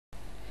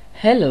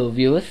Hello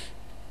viewers,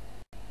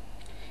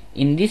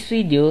 in this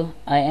video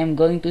I am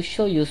going to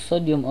show you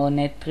sodium or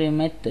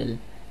natrium metal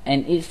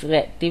and its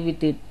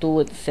reactivity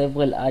towards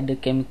several other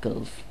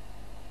chemicals.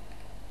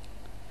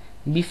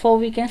 Before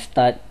we can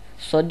start,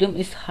 sodium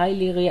is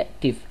highly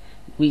reactive,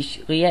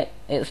 which react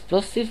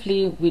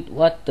explosively with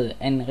water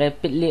and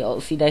rapidly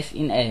oxidize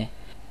in air.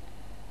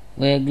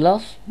 Wear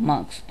gloves,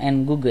 masks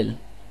and Google.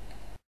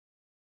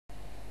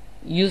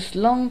 Use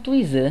long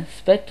tweezer,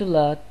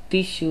 spatula,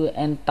 tissue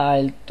and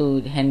tile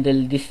to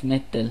handle this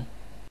metal.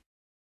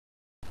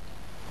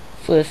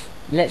 First,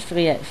 let's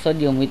react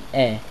sodium with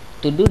air.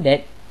 To do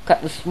that,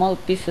 cut small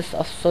pieces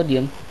of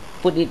sodium,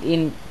 put it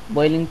in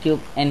boiling tube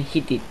and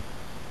heat it.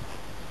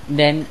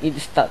 Then it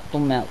starts to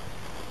melt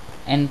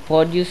and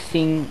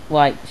producing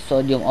white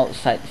sodium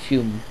oxide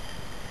fume.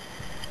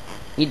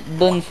 It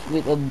burns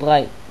with a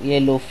bright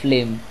yellow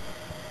flame.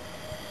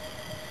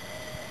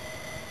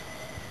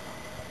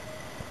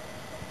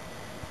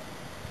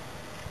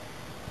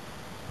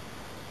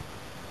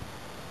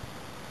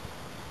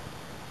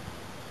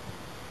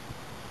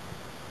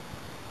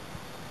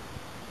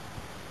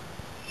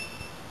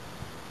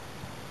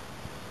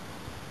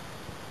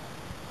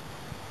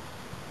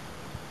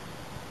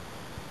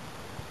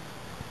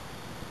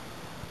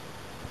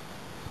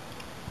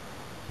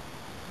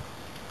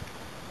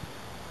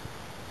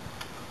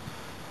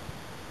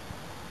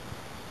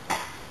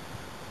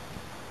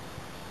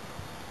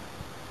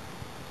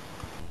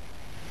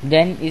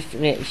 Then its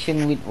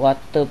reaction with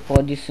water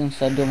producing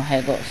sodium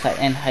hydroxide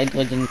and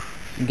hydrogen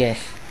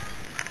gas.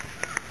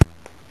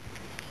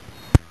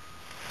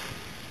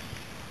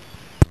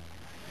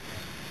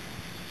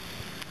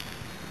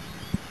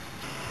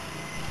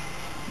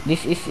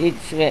 This is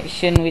its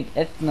reaction with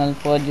ethanol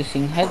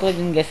producing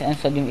hydrogen gas and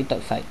sodium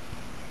hydroxide.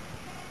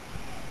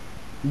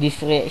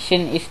 This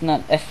reaction is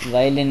not as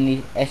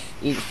violently as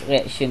its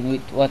reaction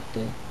with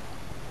water.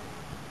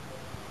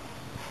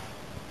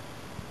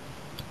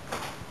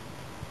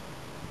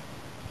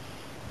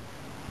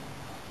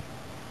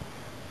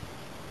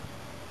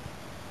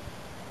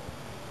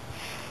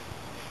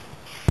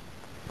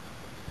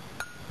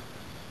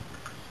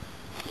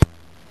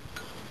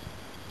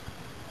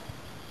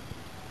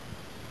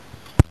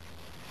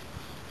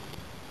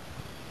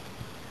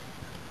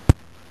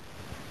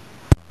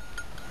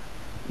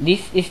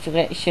 This is the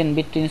reaction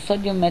between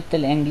sodium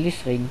metal and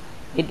glycerin.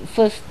 It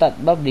first starts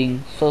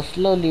bubbling so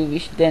slowly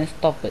which then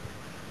stops.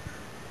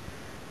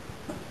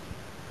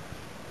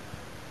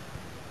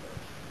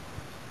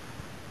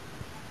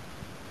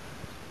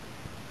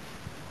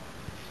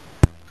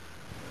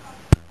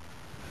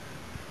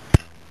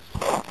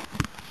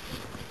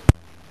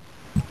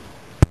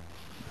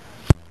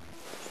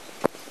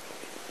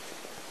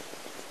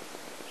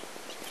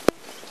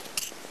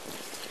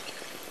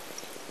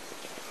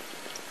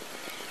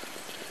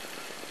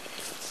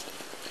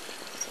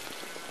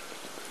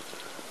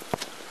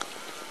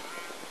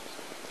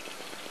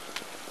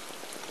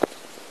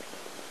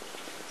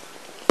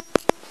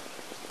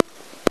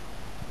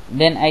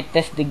 Then I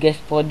test the gas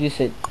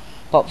produced.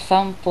 Pop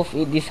some, proof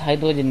it is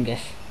hydrogen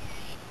gas.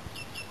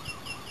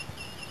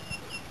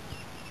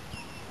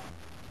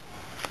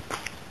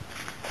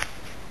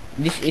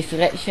 This is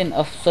reaction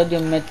of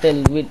sodium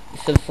metal with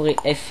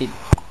sulfuric acid.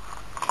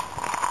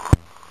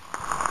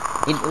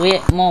 It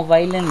reacts more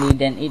violently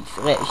than its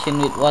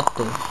reaction with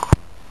water,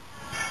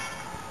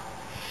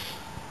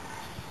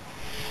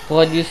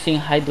 producing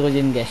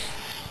hydrogen gas.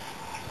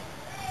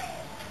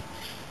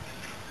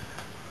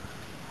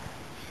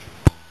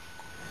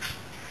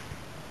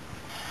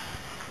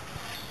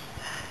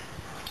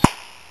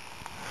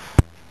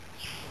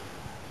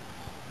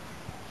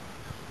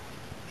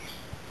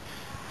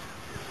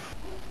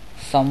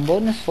 Some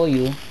bonus for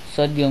you,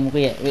 sodium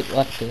react with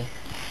water.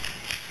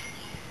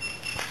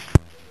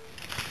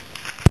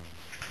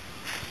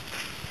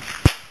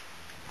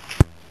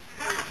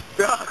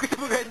 Aku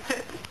cuba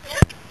gancet.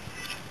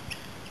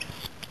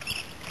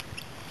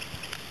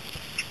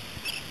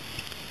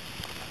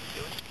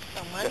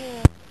 Tang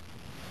mana?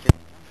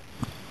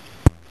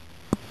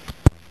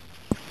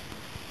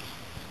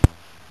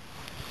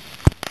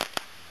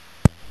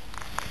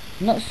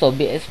 Not so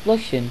big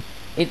explosion.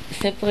 It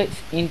separates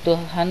into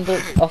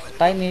hundreds of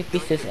tiny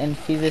pieces and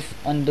fizzes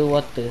on the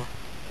water.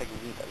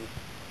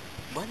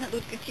 Banyak tu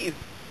kecil.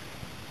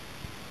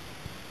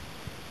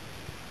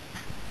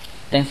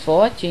 Thanks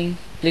for watching.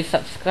 Please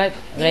subscribe,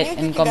 rate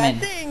and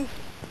comment.